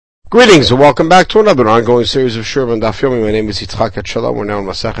Greetings and welcome back to another ongoing series of Shur and Daf Yomi. My name is Yitzchak Atshala. We're now in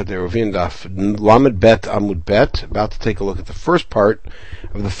Masachet Eruvin, Daf Lamed Bet Amud Bet. About to take a look at the first part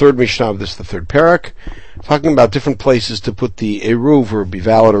of the third Mishnah of this, the third parak, talking about different places to put the Eruv or be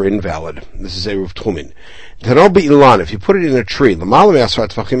valid or invalid. This is Eruv Tchumin. Tano Ilan, if you put it in a tree, L'malam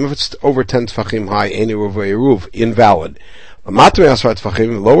Yasrat Tfachim, if it's over 10 Tfachim high, Ein Eruv Eruv, invalid. L'matam Yasrat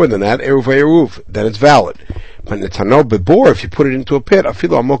Tfachim, lower than that, Eruv Eruv, then it's valid. But Netano Bebor, if you put it into a pit,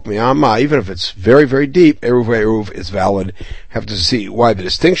 Afilu Amok Miyama, even if it's very, very deep, Eruv is valid. Have to see why the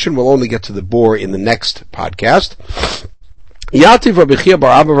distinction. We'll only get to the bore in the next podcast. Yativ Rabbi Chia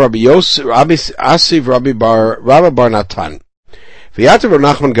bar Abba Rabbi Yosef, Rabbi Asiv Rabbi bar Natan. V'yativ Rav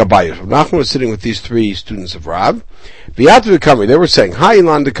Nachman Gabayos. Rav Nachman was sitting with these three students of Rav. V'yativ Kamri, they were saying, Hi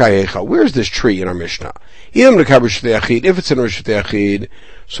Ilan Dekayecha, where's this tree in our Mishnah? If it's in Rishut Yachid,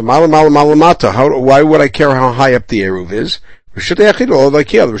 so malamata, why would I care how high up the Eruv is? Rishut Yachid,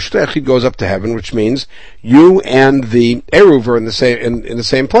 the Rishut Yachid goes up to heaven, which means you and the Eruv are in the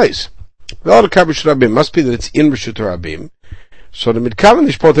same place. Must be that it's in Rishut Rabim. So the Midkavan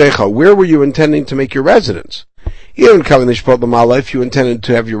Nishpotecha, where were you intending to make your residence? If you intended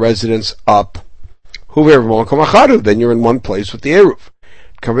to have your residence up, then you're in one place with the Eruv.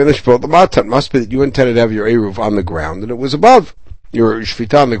 It must be that you intended to have your Eruv on the ground, and it was above. Your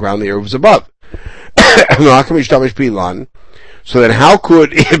Shvita on the ground, the Eruv was above. So then how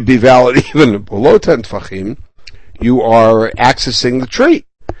could it be valid even below 10 Tfachim? You are accessing the tree.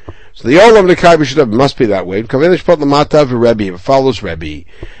 So the Olam Nekai must be that way. It follows Rebbe.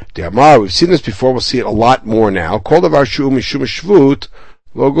 We've seen this before, we'll see it a lot more now. Keep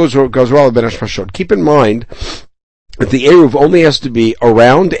in mind that the Eruv only has to be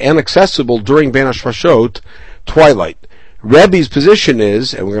around and accessible during Ben Hashmashot, twilight. Rebbe's position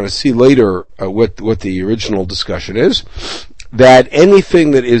is, and we're going to see later what the original discussion is, that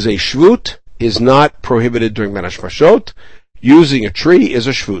anything that is a shvut is not prohibited during Ben Hashmashot. Using a tree is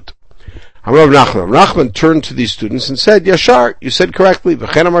a shvut. Rav Nachman turned to these students and said, Yashar, you said correctly,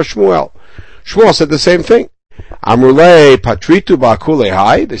 V'chen amar Shmuel. Shmuel said the same thing. Amrulei patritu ba'kulei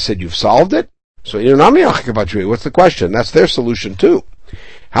hai, they said, you've solved it? So, what's the question? That's their solution too.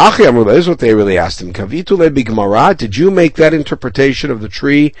 This is what they really asked him. Did you make that interpretation of the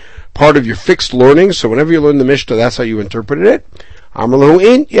tree part of your fixed learning? So whenever you learn the Mishnah, that's how you interpreted it?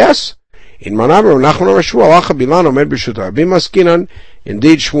 Yes. Indeed,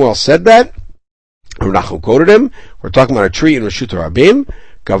 Shmuel said that. Rav quoted him. We're talking about a tree in Reshut Rabim.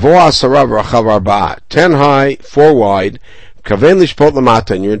 10 high, 4 wide.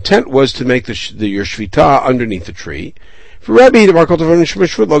 And your intent was to make your shvita underneath the tree. For Rebbe, the Markot of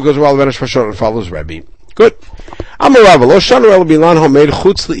goes well and follows Rebbe. Good.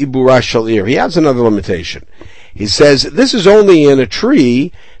 He adds another limitation. He says, this is only in a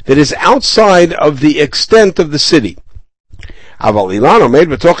tree that is outside of the extent of the city. If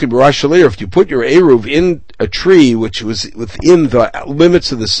you put your Eruv in a tree which was within the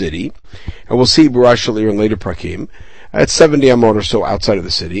limits of the city, and we'll see B'Rash Shalir in later Prakim, it's 70 amot or so outside of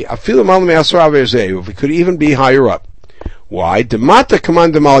the city. It could even be higher up. Why?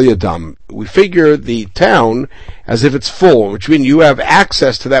 We figure the town as if it's full, which means you have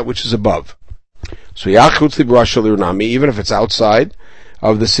access to that which is above. So even if it's outside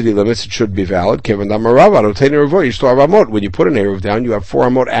of the city limits, it should be valid. When you put an Eruv down, you have 4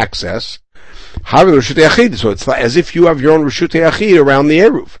 amot access. So it's as if you have your own Reshut Yachid around the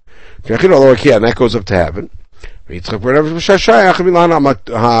Eruv. And that goes up to heaven. So he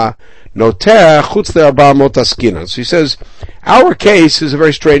says, our case is a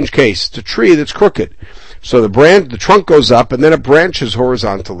very strange case. It's a tree that's crooked. So the trunk goes up and then it branches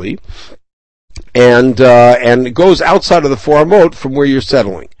horizontally and it goes outside of the 4 amot from where you're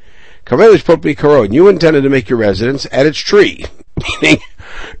settling. And you intended to make your residence at its tree, meaning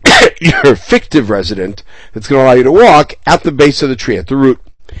your fictive resident that's going to allow you to walk at the base of the tree, at the root.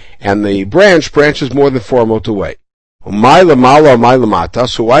 And the branches more than 4 amot away. So why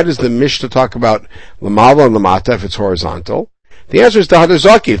does the Mishnah talk about lamala and lamata if it's horizontal? The answer is the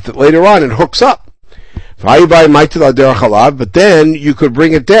hadazakif, that later on it hooks up. But then you could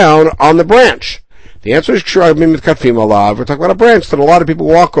bring it down on the branch. The answer is we're talking about a branch that a lot of people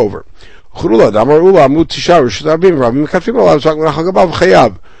walk over.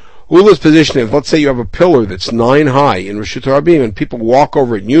 Ula's position is, let's say you have a pillar that's 9 high in Reshut Rabim, and people walk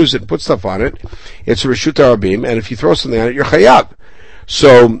over it and use it and put stuff on it. It's a Reshut Rabim, and if you throw something on it, you're Chayav.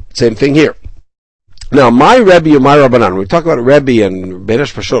 So, same thing here. Now, my Rebbe and my Rabbanan, we talk about Rebbe and Ben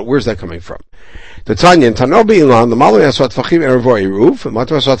Hashmashot, where's that coming from? The Tanya, and Tanobi Ilan, the Malu Yasvat Fachim Ervor Eruv, and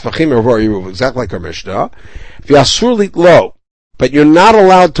Matu Yasvat Fachim Ervor Eruv, exactly like our Mishnah. V'Asur Lit Lo, but you're not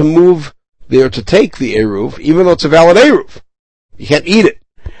allowed to move there to take the eruv, even though it's a valid eruv. You can't eat it.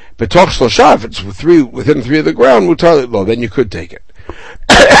 But toch shlosha, if it's within 3 of the ground, mutar lo, then you could take it.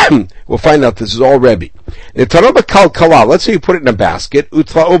 We'll find out this is all Rebbe. Let's say you put it in a basket, you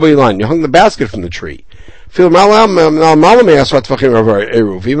hung the basket from the tree. Even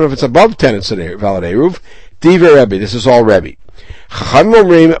if it's above 10, it's a valid eruv. Divrei Rebbe, this is all Rebbe.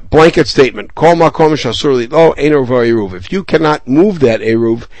 Blanket statement. If you cannot move that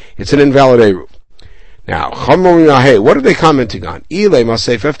eruv, it's an invalid eruv. Now, what are they commenting on?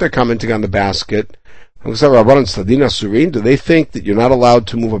 If they're commenting on the basket, do they think that you're not allowed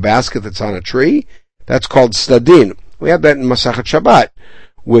to move a basket that's on a tree? That's called stadin. We have that in Masachet Shabbat.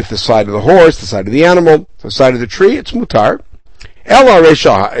 With the side of the horse, the side of the animal, the side of the tree, it's mutar.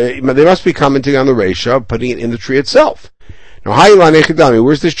 They must be commenting on the reisha, putting it in the tree itself. Now,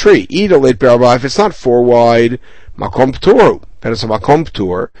 where's this tree? If it's not 4 wide, makom p'tur, then it's a makom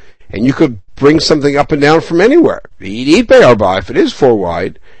p'tur, and you could bring something up and down from anywhere. If it is 4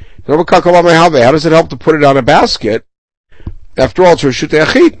 wide, how does it help to put it on a basket? After all, it's Reshut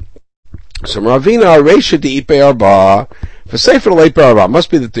Yachid. So Ravina reisha de'it be'arba.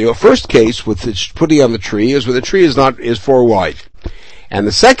 Must be that the first case with the putting on the tree is where the tree is 4 wide. And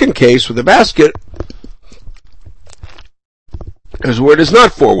the second case with the basket is where it is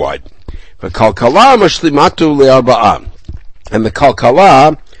not 4 wide. But kalkala mashlimatu le'arba'ah. And the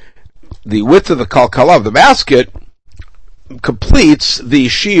kalkala, the width of the kalkala of the basket, completes the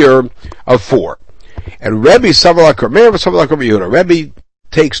shear of 4. And Rebbe Savalak Rameir, Savalak Rabbi Yehuda. Rebbe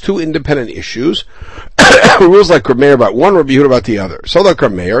takes 2 independent issues, rules like Rameir about one, Rabbi Yehuda about the other. So like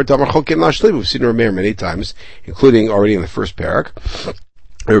Rameir, Damar Chokim Lashlim, we've seen Rameir many times, including already in the first parak.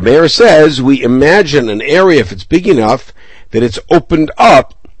 Rameir says, we imagine an area, if it's big enough, that it's opened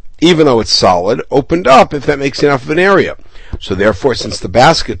up, even though it's solid, opened up if that makes enough of an area. So therefore, since the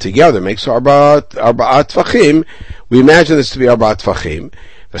basket together makes Arba'at Tvachim, we imagine this to be Arba'at Tvachim.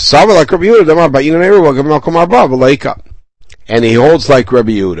 And he holds like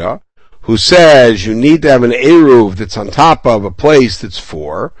Rabbi Yehuda, who says you need to have an eruv that's on top of a place that's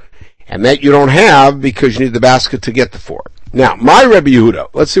 4, and that you don't have because you need the basket to get the 4. Now, my Rabbi Yehuda,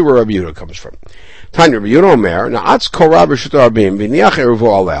 let's see where Rabbi Yehuda comes from. Tanya Rabbi Yehuda Omer, now Atz Korah Reshut Rabim, V'niach eruv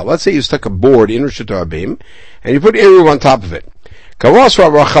aleh. Let's say you stuck a board in Reshut Rabim, and you put eruv on top of it. Kavos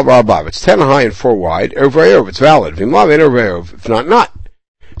Rav Rabav, it's 10 high and 4 wide, eruv, it's valid. V'imlav eruv, if not.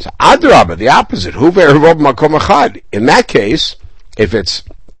 So Adrabah, the opposite. In that case, if it's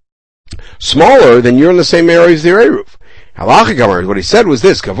smaller, then you're in the same area as the eruv. Halachic, what he said was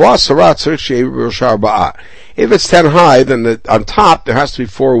this: if it's 10 high, then on top there has to be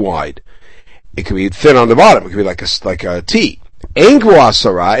 4 wide. It could be thin on the bottom. It could be like a T.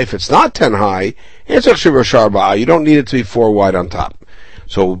 If it's not 10 high, it's actually you don't need it to be 4 wide on top.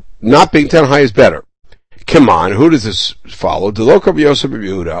 So not being 10 high is better. Come on, who does this follow? It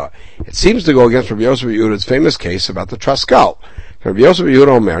seems to go against Rabbi Yosef Yehuda's famous case about the Traskal. Rabbi Yosef Yehuda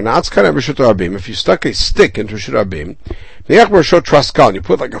Omer, now it's kind of Reshut Rabim. If you stuck a stick into Reshut Rabim, and you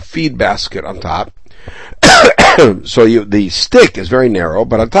put like a feed basket on top, so the stick is very narrow,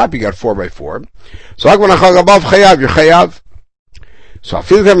 but on top you got 4x4. So you're chayav. So I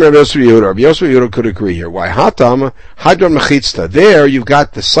feel that Rabbi Yosef Yehuda could agree here. Why? Hatam, Hadron Mechitzta. There you've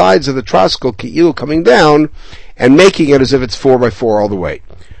got the sides of the troskel, Ki'ilu, coming down and making it as if it's 4x4 all the way.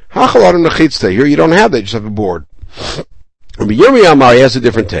 Hachalon Mechitzta. Here you don't have that, you just have a board. Rabbi Yirmiyah Amar, he has a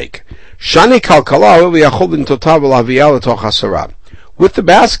different take. Shani Kalkala, with the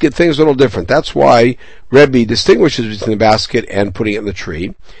basket, things are a little different. That's why Rebbe distinguishes between the basket and putting it in the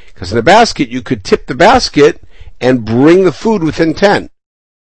tree. Because in the basket, you could tip the basket and bring the food within 10.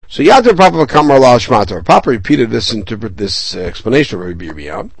 So Yad Papa Kamar La Shmata. Papa repeated this explanation of Rabbi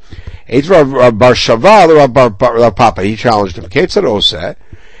Yirmiyah. Bar Shava Papa, he challenged him.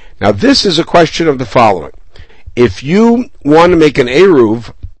 Now this is a question of the following. If you want to make an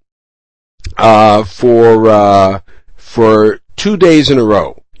eruv for 2 days in a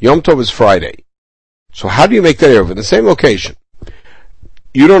row, Yom Tov is Friday. So how do you make that eruv in the same location?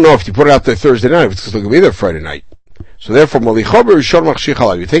 You don't know if you put it out there Thursday night, if it's going to be there Friday night. So therefore, you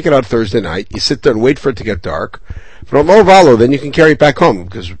take it out Thursday night, you sit there and wait for it to get dark. Then you can carry it back home,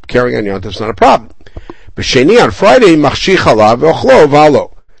 because carrying on Yom Tov is not a problem. But Sheni, on Friday,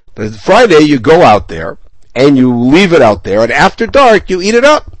 the Friday you go out there, and you leave it out there, and after dark, you eat it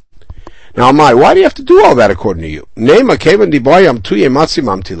up. Now, why do you have to do all that according to you?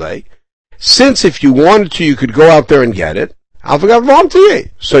 Since if you wanted to, you could go out there and get it,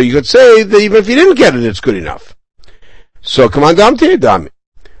 so you could say that even if you didn't get it, it's good enough. So, come on, Dami.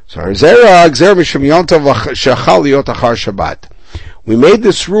 So, We made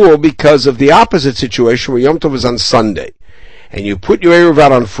this rule because of the opposite situation where Yom Tov is on Sunday. And you put your Eruv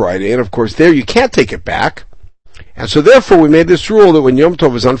out on Friday, and of course there you can't take it back. And so therefore we made this rule that when Yom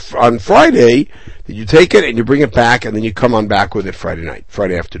Tov is on Friday, that you take it and you bring it back, and then you come on back with it Friday night,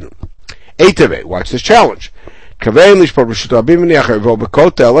 Friday afternoon. Eitave, watch this challenge. Let's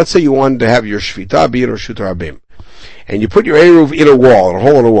say you wanted to have your Shvita be in Reshut Rabim. And you put your Eruv in a wall, in a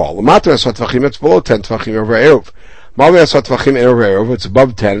hole in a wall. It's below 10 Tvachim over Eruv. It's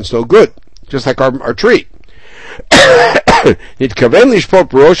above 10, it's no good. Just like our tree. Let's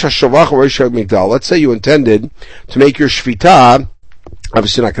say you intended to make your Shvita,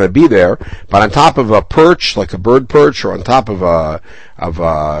 obviously not going to be there, but on top of a perch, like a bird perch, or on top of a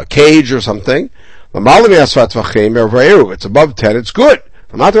cage or something. It's above 10, it's good.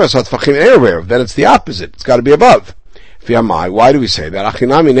 Then it's the opposite. It's got to be above. Why do we say that?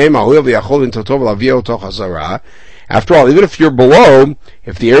 After all, even if you're below,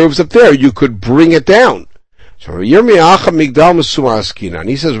 if the Eruv's up there, you could bring it down. So and he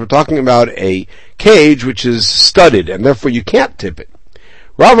says we're talking about a cage which is studded, and therefore you can't tip it.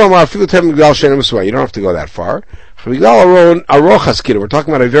 You don't have to go that far. We're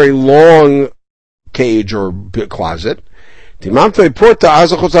talking about a very long cage or closet. If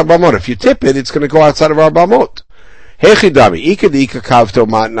you tip it, it's going to go outside of our balmot. If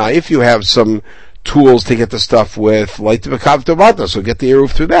you have some tools to get the stuff with, light the kavto, so get the Eruv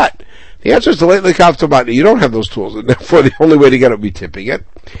through that. The answer is to light the kavto. You don't have those tools, and therefore the only way to get it would be tipping it,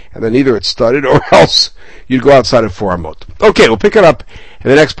 and then either it's studded or else you'd go outside of 4 amot. Okay, we'll pick it up in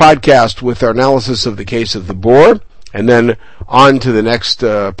the next podcast with our analysis of the case of the boar, and then on to the next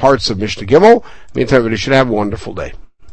parts of Mishnah Gimel. Meantime, everybody should have a wonderful day.